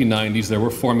late 1990s. There were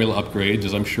formula upgrades,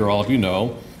 as I'm sure all of you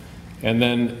know, and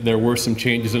then there were some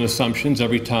changes in assumptions.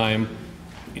 Every time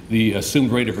the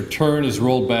assumed rate of return is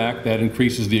rolled back, that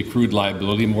increases the accrued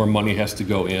liability, more money has to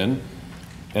go in,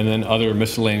 and then other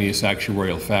miscellaneous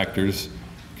actuarial factors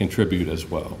contribute as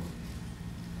well.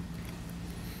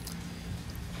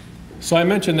 So I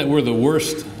mentioned that we're the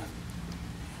worst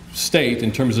state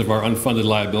in terms of our unfunded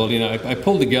liability, and I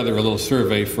pulled together a little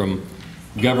survey from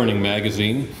Governing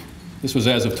Magazine. This was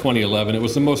as of 2011. It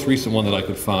was the most recent one that I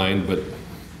could find, but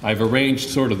I've arranged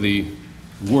sort of the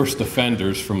worst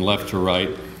offenders from left to right.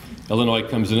 Illinois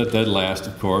comes in at dead last,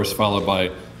 of course, followed by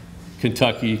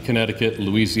Kentucky, Connecticut,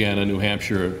 Louisiana, New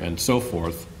Hampshire, and so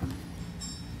forth.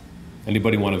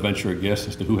 Anybody want to venture a guess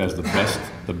as to who has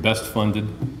the best funded?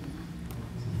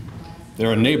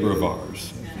 They're a neighbor of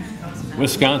ours.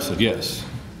 Wisconsin, yes.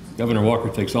 Governor Walker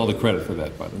takes all the credit for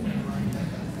that, by the way.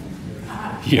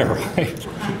 Yeah, right.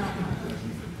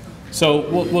 So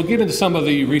we'll get into some of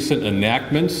the recent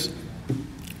enactments.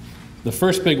 The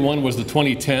first big one was the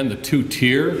 2010, the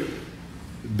two-tier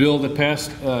bill that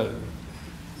passed,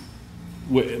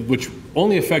 which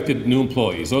only affected new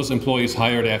employees, those employees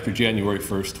hired after January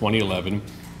 1st, 2011.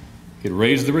 It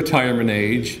raised the retirement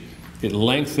age. It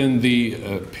lengthened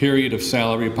the period of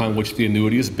salary upon which the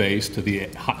annuity is based to the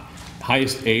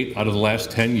highest 8 out of the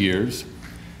last 10 years.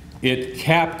 It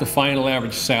capped the final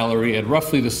average salary at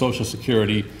roughly the Social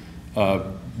Security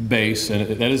base, and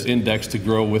that is indexed to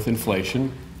grow with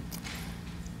inflation.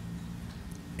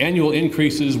 Annual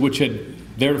increases, which had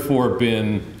therefore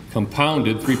been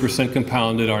compounded, 3%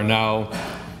 compounded, are now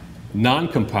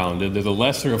non-compounded. They're the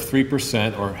lesser of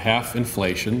 3% or half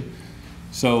inflation.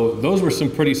 So those were some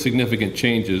pretty significant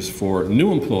changes for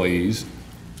new employees.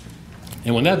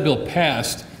 And when that bill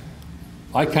passed,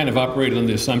 I kind of operated on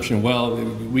the assumption, well,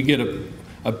 we get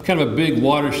a kind of a big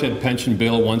watershed pension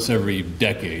bill once every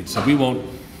decade, so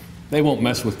they won't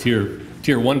mess with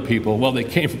tier 1 people. Well, they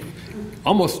came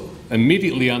almost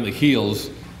immediately on the heels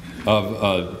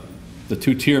of the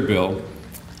two-tier bill,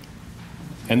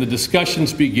 and the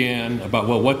discussions began about,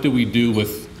 well, what do we do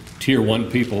with tier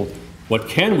 1 people? What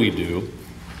can we do?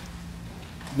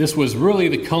 This was really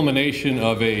the culmination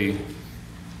of a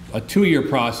 2-year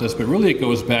process, but really it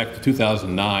goes back to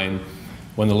 2009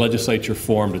 when the legislature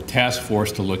formed a task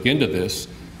force to look into this.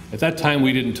 At that time,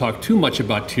 we didn't talk too much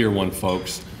about tier 1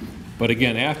 folks, but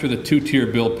again, after the two-tier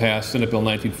bill passed, Senate Bill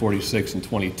 1946 in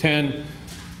 2010,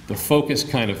 the focus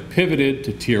kind of pivoted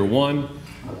to tier 1.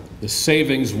 The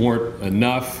savings weren't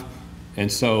enough, and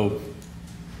so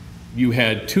you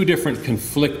had two different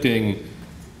conflicting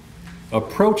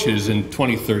approaches in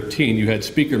 2013. You had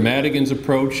Speaker Madigan's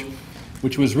approach,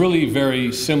 which was really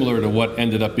very similar to what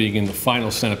ended up being in the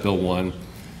final Senate Bill 1.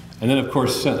 And then, of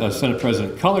course, Senate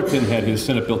President Cullerton had his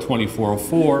Senate Bill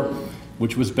 2404,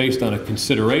 which was based on a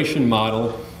consideration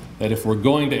model that if we're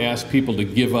going to ask people to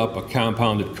give up a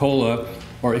compounded COLA,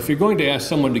 or if you're going to ask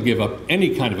someone to give up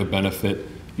any kind of a benefit,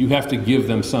 you have to give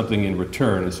them something in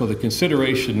return. And so the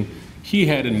consideration he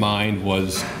had in mind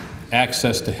was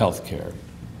access to health care.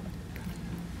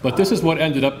 But this is what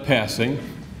ended up passing.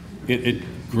 It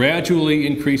gradually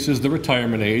increases the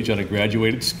retirement age on a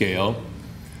graduated scale,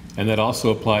 and that also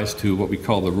applies to what we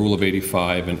call the Rule of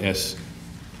 85, and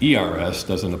SERS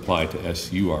doesn't apply to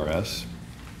SURS.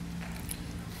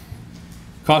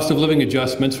 Cost of living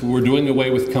adjustments, we're doing away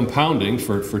with compounding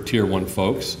for tier 1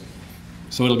 folks.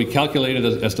 So it'll be calculated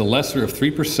as the lesser of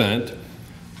 3%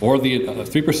 or the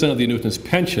 3% of the annuitant's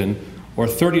pension, or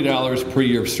 $30 per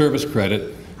year of service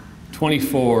credit,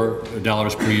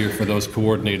 $24 per year for those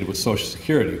coordinated with Social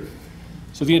Security.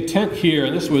 So the intent here,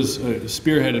 and this was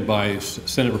spearheaded by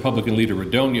Senate Republican leader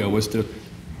Radonio, was to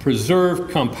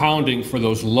preserve compounding for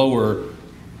those lower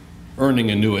earning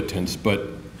annuitants, but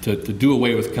to do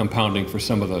away with compounding for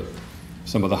some of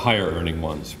the higher earning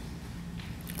ones.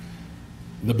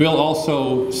 The bill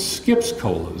also skips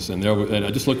COLAs, and I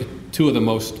just look at two of the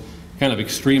most kind of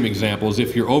extreme examples.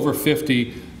 If you're over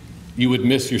 50, you would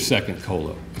miss your second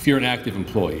COLA if you're an active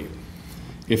employee.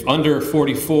 If under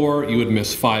 44, you would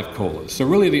miss 5 COLAs. So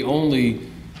really the only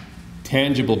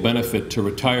tangible benefit to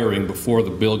retiring before the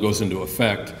bill goes into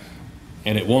effect,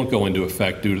 and it won't go into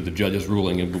effect due to the judge's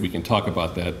ruling, and we can talk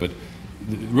about that, but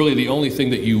really the only thing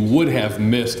that you would have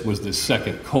missed was the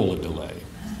second COLA delay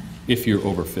if you're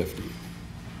over 50.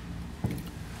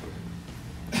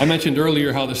 I mentioned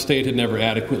earlier how the state had never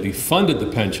adequately funded the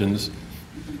pensions.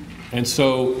 And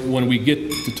so when we get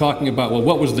to talking about, well,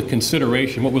 what was the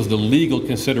consideration, what was the legal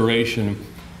consideration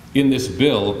in this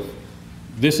bill,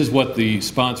 this is what the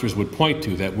sponsors would point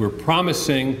to, that we're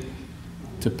promising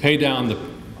to pay down the,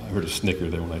 I heard a snicker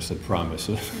there when I said promise.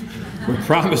 We're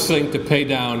promising to pay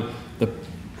down the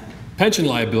pension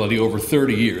liability over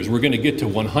 30 years. We're going to get to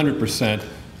 100%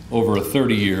 over a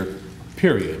 30-year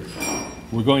period.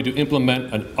 We're going to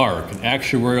implement an ARC, an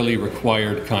actuarially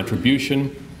required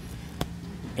contribution.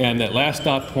 And that last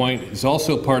dot point is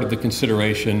also part of the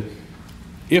consideration.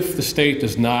 If the state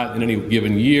does not, in any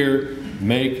given year,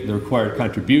 make the required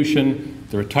contribution,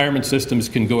 the retirement systems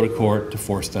can go to court to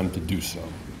force them to do so.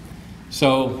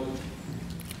 So,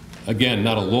 again,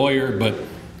 not a lawyer, but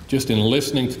just in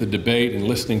listening to the debate and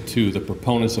listening to the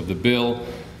proponents of the bill,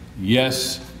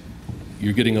 yes,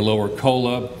 you're getting a lower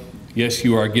COLA. Yes,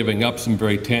 you are giving up some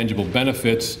very tangible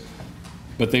benefits,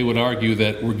 but they would argue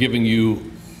that we're giving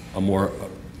you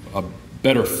a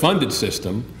better funded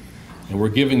system, and we're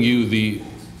giving you the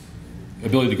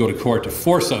ability to go to court to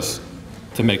force us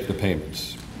to make the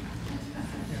payments.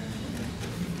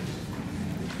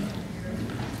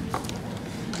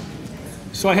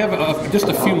 So I have just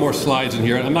a few more slides in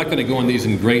here. I'm not going to go into these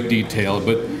in great detail,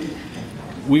 but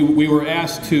we were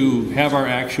asked to have our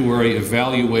actuary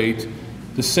evaluate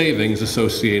the savings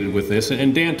associated with this.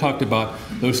 And Dan talked about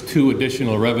those 2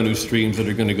 additional revenue streams that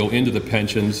are going to go into the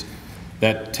pensions,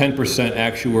 that 10%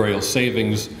 actuarial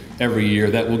savings every year,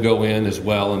 that will go in as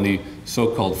well, and the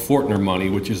so-called Fortner money,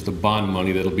 which is the bond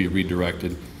money that will be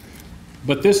redirected.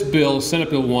 But this bill, Senate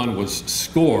Bill 1, was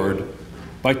scored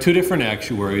by 2 different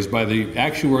actuaries, by the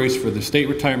actuaries for the state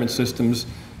retirement systems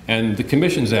and the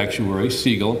Commission's actuary,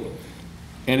 Siegel.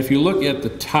 And if you look at the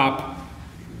top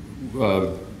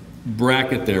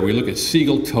bracket there, we look at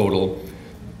Siegel total.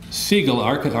 Siegel,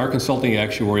 our consulting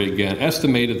actuary again,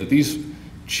 estimated that these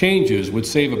changes would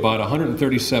save about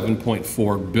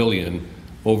 $137.4 billion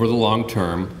over the long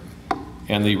term,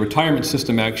 and the retirement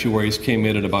system actuaries came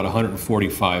in at about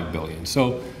 $145 billion.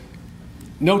 So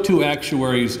no 2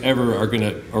 actuaries ever are going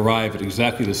to arrive at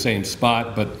exactly the same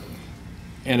spot, but,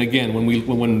 and again,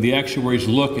 when the actuaries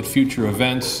look at future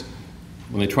events,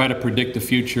 when they try to predict the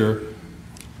future,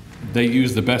 they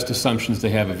use the best assumptions they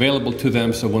have available to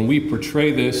them. So when we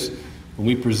portray this, when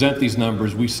we present these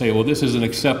numbers, we say, well, this is an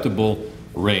acceptable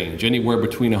range, anywhere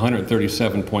between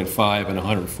 137.5 and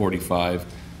 145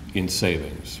 in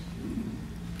savings.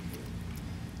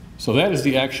 So that is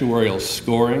the actuarial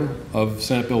scoring of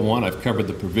Senate Bill 1. I've covered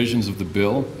the provisions of the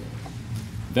bill.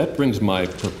 That brings my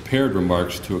prepared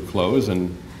remarks to a close,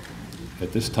 and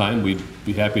at this time we'd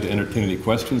be happy to entertain any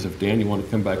questions. If Dan, you want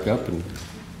to come back up and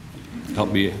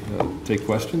help me take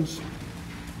questions.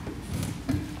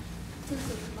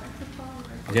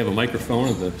 We have a microphone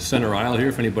in the center aisle here.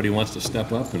 If anybody wants to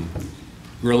step up and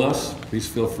grill us, please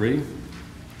feel free.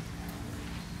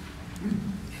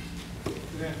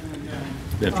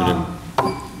 Good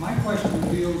afternoon. My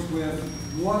question deals with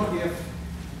what if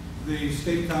the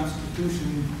state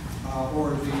constitution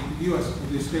or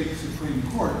the state Supreme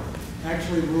Court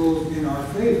actually rules in our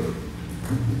favor?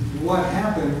 What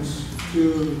happens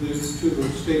to the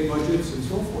state budgets and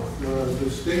so forth? The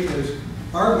state has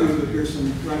argued that there's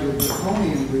some rather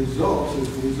draconian results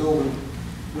as a result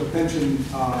of the pension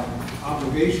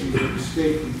obligations of the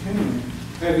state continuing.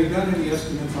 Have you done any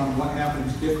estimates on what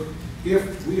happens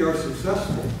if we are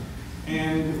successful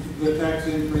and the tax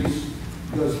increase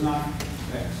does not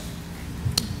pass?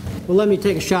 Well, let me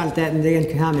take a shot at that and Dan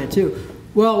can comment too.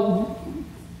 Well,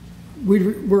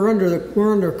 we're under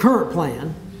a current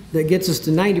plan that gets us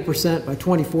to 90% by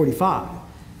 2045,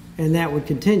 and that would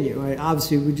continue.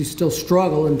 Obviously, we do still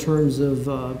struggle in terms of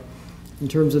the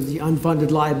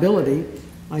unfunded liability.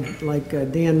 Like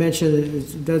Dan mentioned,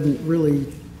 it doesn't really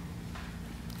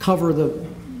cover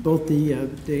both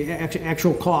the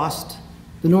actual cost,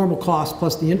 the normal cost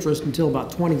plus the interest until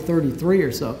about 2033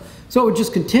 or so. So it would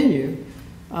just continue.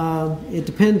 It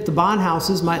depends. The bond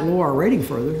houses might lower our rating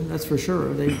further. That's for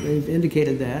sure. They've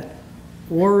indicated that.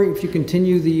 Or if you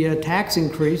continue the tax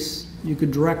increase, you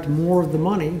could direct more of the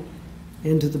money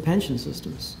into the pension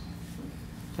systems.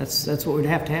 That's what would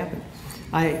have to happen.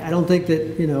 I don't think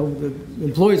that, you know, the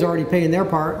employees are already paying their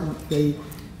part.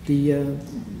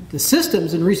 The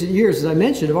systems in recent years, as I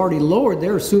mentioned, have already lowered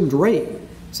their assumed rate.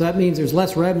 So that means there's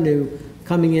less revenue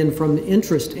coming in from the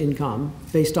interest income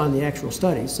based on the actual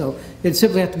study. So it'd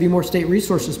simply have to be more state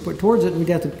resources put towards it, and we'd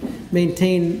have to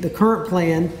maintain the current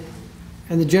plan,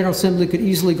 and the General Assembly could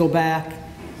easily go back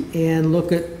and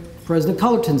look at President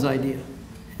Cullerton's idea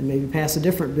and maybe pass a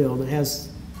different bill that has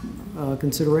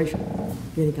consideration.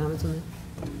 Any comments on that?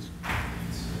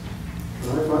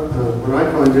 What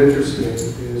I find interesting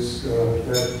is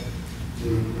that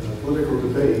the political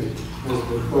debate has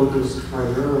been focused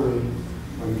primarily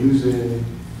on using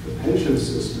the pension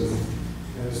system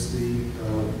as the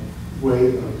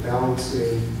way of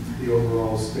balancing the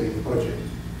overall state budget,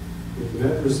 with the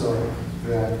net result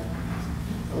that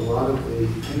a lot of the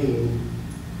pain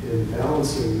in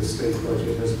balancing the state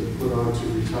budget has been put on to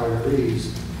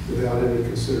retirees without any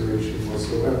consideration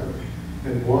whatsoever.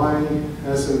 And why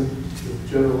hasn't the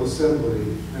General Assembly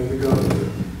and the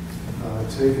governor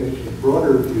taken a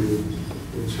broader view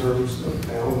in terms of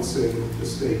balancing the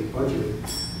state budget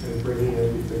and bringing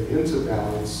everything into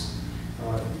balance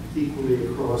equally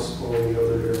across all the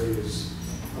other areas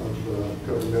of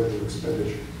governmental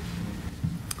expenditure.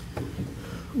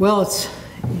 Well,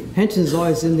 pensions is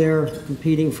always in there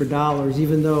competing for dollars,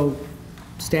 even though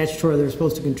statutorily they're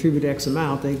supposed to contribute X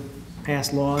amount. They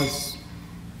passed laws,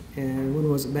 and when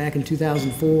was it, back in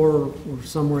 2004 or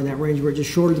somewhere in that range, where it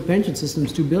just shorted the pension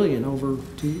system's $2 billion over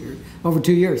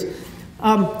 2 years.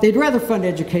 They'd rather fund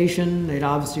education. They'd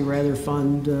obviously rather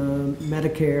fund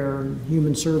Medicare and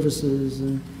human services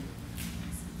and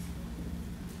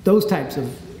those types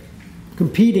of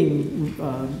competing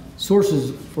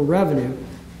sources for revenue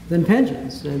than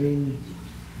pensions. I mean,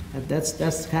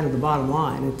 that's kind of the bottom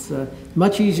line. It's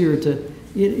much easier to,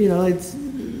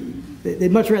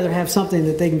 they'd much rather have something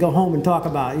that they can go home and talk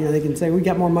about. You know, they can say, we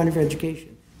got more money for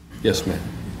education. Yes, ma'am.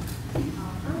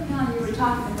 Early on, you were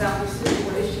talking about the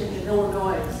situation in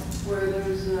Illinois where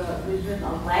there's been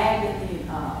a lag in the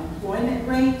employment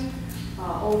rate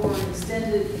over an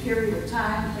extended period of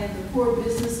time and the poor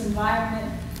business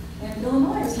environment. And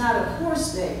Illinois is not a poor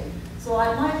state. So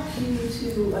I'd like you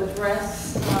to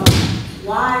address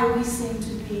why we seem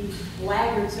to be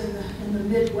laggards in the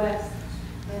Midwest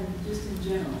and just in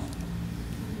general.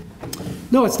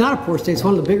 No, it's not a poor state. It's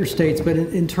one of the bigger states. But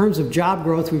in terms of job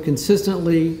growth, we've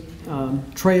consistently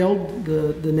trailed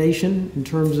the nation in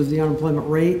terms of the unemployment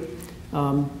rate.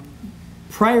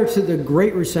 Prior to the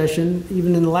Great Recession,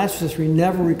 even in the last recession, we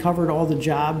never recovered all the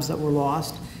jobs that were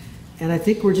lost. And I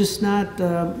think we're just not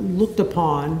looked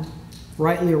upon,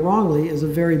 rightly or wrongly, as a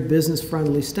very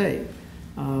business-friendly state.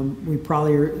 We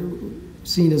probably are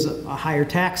seen as a higher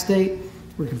tax state.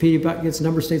 We're competing against a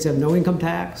number of states that have no income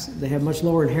tax. They have much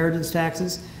lower inheritance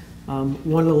taxes.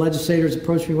 One of the legislators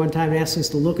approached me one time and asked us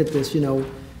to look at this,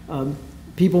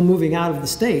 people moving out of the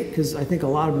state, because I think a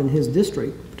lot of them in his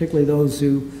district, particularly those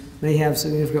who may have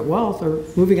significant wealth, are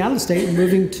moving out of the state and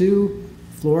moving to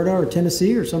Florida or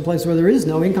Tennessee or someplace where there is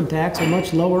no income tax or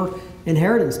much lower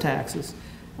inheritance taxes.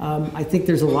 I think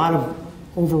there's a lot of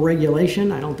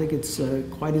overregulation. I don't think it's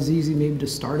quite as easy maybe to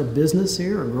start a business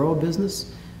here or grow a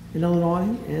business in Illinois.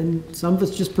 And some of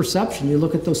it's just perception. You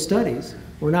look at those studies.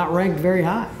 We're not ranked very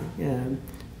high.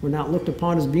 We're not looked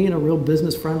upon as being a real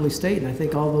business-friendly state. And I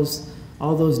think all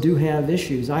those do have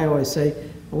issues. I always say,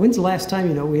 well, when's the last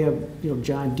time, we have,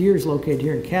 John Deere's located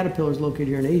here and Caterpillar's located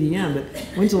here and ADM, but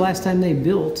when's the last time they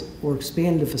built or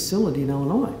expanded a facility in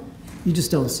Illinois? You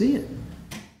just don't see it.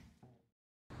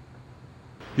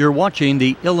 You're watching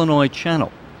the Illinois Channel,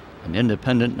 an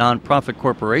independent nonprofit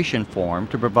corporation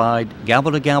formed to provide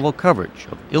gavel-to-gavel coverage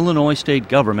of Illinois state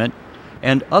government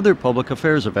and other public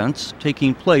affairs events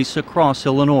taking place across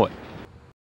Illinois.